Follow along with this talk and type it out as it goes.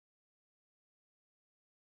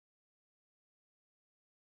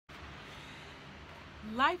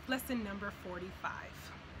Life lesson number 45.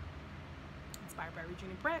 Inspired by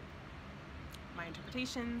Regina Brett. My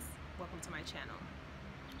interpretations. Welcome to my channel.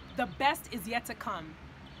 The best is yet to come.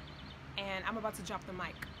 And I'm about to drop the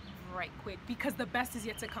mic right quick because the best is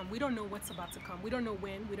yet to come. We don't know what's about to come. We don't know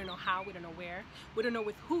when, we don't know how, we don't know where, we don't know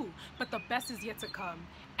with who, but the best is yet to come.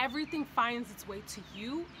 Everything finds its way to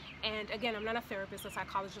you. And again, I'm not a therapist, a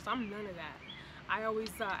psychologist, I'm none of that. I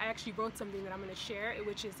actually wrote something that I'm going to share,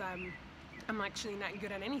 which is I'm actually not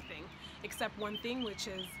good at anything except one thing, which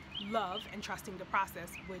is love and trusting the process,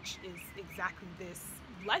 which is exactly this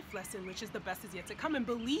life lesson, which is the best is yet to come, and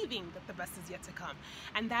believing that the best is yet to come.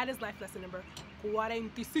 And that is life lesson number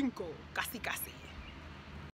 45, casi casi.